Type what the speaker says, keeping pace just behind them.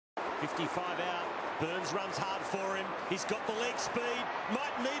55 out. Burns runs hard for him. He's got the leg speed.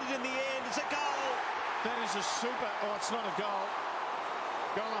 Might need it in the end. It's a goal. That is a super. Oh, it's not a goal.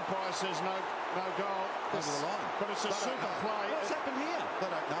 Goal umpire says no goal. Over the line. But it's a super play. What's happened here?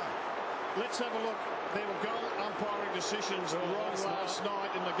 They don't know. Let's have a look. There were goal umpiring decisions wrong last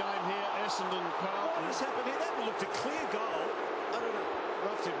night in the game here. Essendon, Cole. What has happened here? That looked a clear goal. I don't know.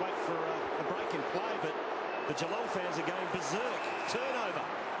 We'll have to wait for a break in play, but the Geelong fans are going berserk. Turnover.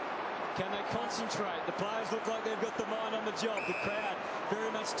 Can they concentrate? The players look like they've got the mind on the job. The crowd very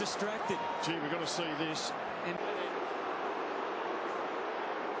much distracted. Gee, we've got to see this.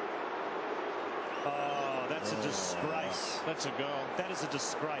 Oh, that's a disgrace. That's a goal. That is a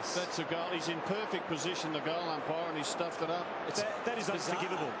disgrace. That's a goal. He's in perfect position, the goal umpire, and he stuffed it up. That is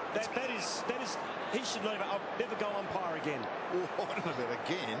unforgivable. That is. He should never go umpire again. Oh, wait a minute,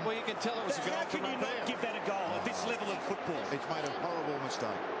 again? Well, you can tell it was a goal. How can you not give that a goal at this level of football? It's made a horrible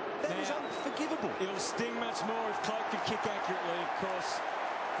mistake. That is unforgivable. It'll sting much more if Cloak could kick accurately. Of course,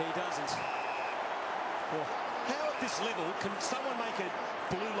 he doesn't. Well, how at this level can someone make it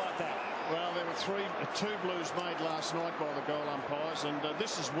blue like that? Well, there were two blues made last night by the goal umpires, and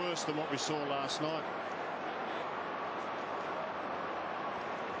this is worse than what we saw last night.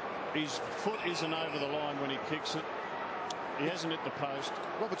 His foot isn't over the line when he kicks it. He hasn't hit the post.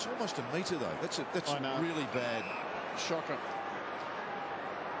 Rob, it's almost a metre, though. That's a really bad. Shocker.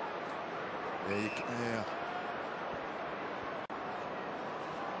 Yeah.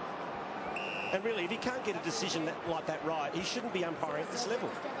 And really, if he can't get a decision like that right, he shouldn't be umpiring at this level.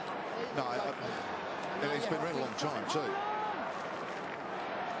 No, and he's been around a long time, too.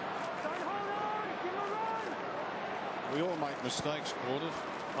 We all make mistakes, Quarters.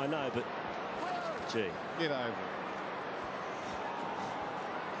 I know, but gee. Get over it.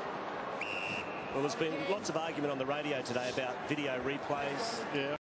 Well, there's been lots of argument on the radio today about video replays. Yeah.